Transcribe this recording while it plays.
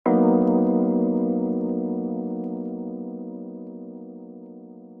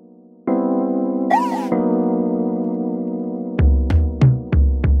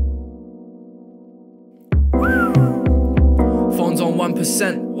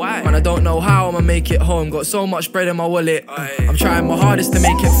100%. Why? Man, I don't know how I'ma make it home. Got so much bread in my wallet. I'm trying my hardest to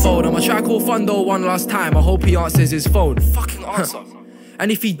make it fold. I'ma try call Fundo one last time. I hope he answers his phone. Fucking answer.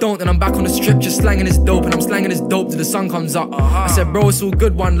 And if he don't, then I'm back on the strip just slanging his dope. And I'm slanging his dope till the sun comes up. I said, bro, it's all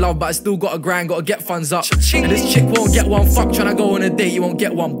good, one love, but I still gotta grind, gotta get funds up. And this chick won't get one fuck. Tryna go on a date, you won't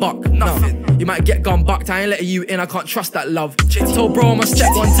get one buck. Nothing. You might get gun bucked, I ain't letting you in, I can't trust that love. Told bro I'ma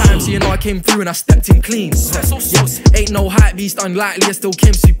step one time, so you know I came through and I stepped in clean. Ain't no hype beast, unlikely, I still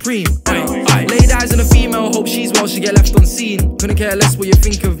came supreme. Laid eyes on a female, hope she's well, she get left on scene. Couldn't care less what you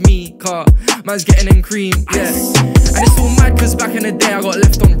think of me, car man's getting in cream, yeah. And it's all mad cause back in the day I got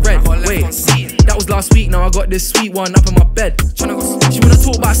left on red. Wait, that was last week, now I got this sweet one up in my bed. She wanna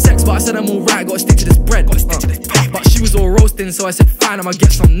talk about sex, but I said I'm alright, gotta stick to this bread. But she was all roasting, so I said fine, I'ma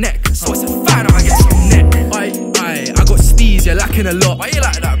get some neck. So I said fine, I'ma get some neck. I got steez, you're lacking a lot. Why you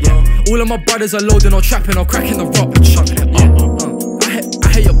like that, bro? All of my brothers are loading or trapping or cracking the rock. I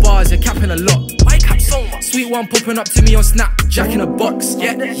hate your bars, you're capping a lot. Why you cap so much? Sweet one popping up to me on Snap, Jack in a box.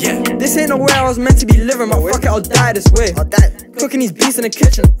 Yeah. This ain't the way I was meant to be living, but fuck it, I'll die this way. Cooking these beats in the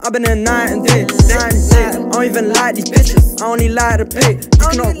kitchen, I've been there night and day. I don't even like these bitches, I only like to pay. You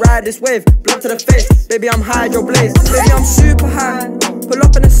cannot ride this wave, blood to the face. Baby, I'm hydro-blaze, baby, I'm super high. Pull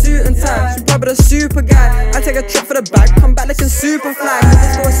up in a suit and tie, super but a super guy. I take a trip for the bag, come back looking super fly. Cause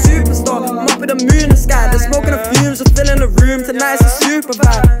let's go a superstar, I'm up with the moon and the sky. They're smoking the fumes, we're filling the room. Tonight's a super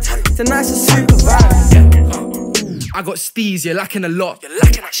vibe, tonight's a super vibe. I got steez, you're lacking a lot. You're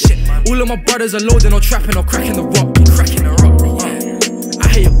lacking that shit, man. All of my brothers are loading or trapping or cracking the rock. Cracking the rock, I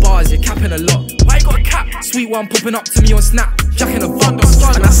hate your bars, you're capping a lot. Why you got a cap? Sweet one popping up to me on Snap, Jack in a bundle.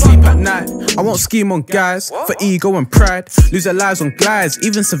 And I sleep at night, I won't scheme on guys for ego and pride. Lose their lives on glides,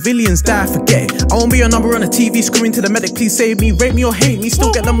 even civilians die, forget it. I won't be your number on the TV, screaming to the medic, please save me. Rape me or hate me,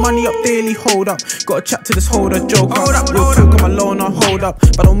 still get the money up daily, hold up. Gotta chat to this holder, joker. Real talk, I'm a loner, hold up.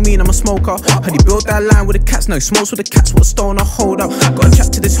 But I don't mean I'm a smoker. How do you build that line with the cats? No, smokes with the cats, what a stoner, hold up. Gotta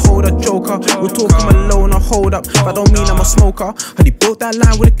chat to this holder, joker. Real talk, I'm a loner, hold up. But I don't mean I'm a smoker. How do you build that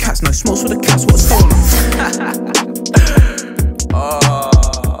line with the cats? No, smokes with the cats, what a stoner.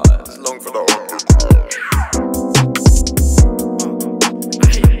 It's long for that one. I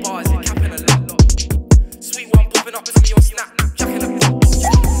hate your bars, you're capping a lot. Sweet one popping up to me on Snap, Jack in a box.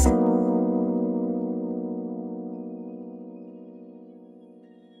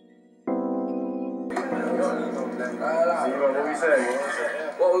 What were we saying?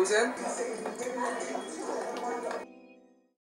 What was it?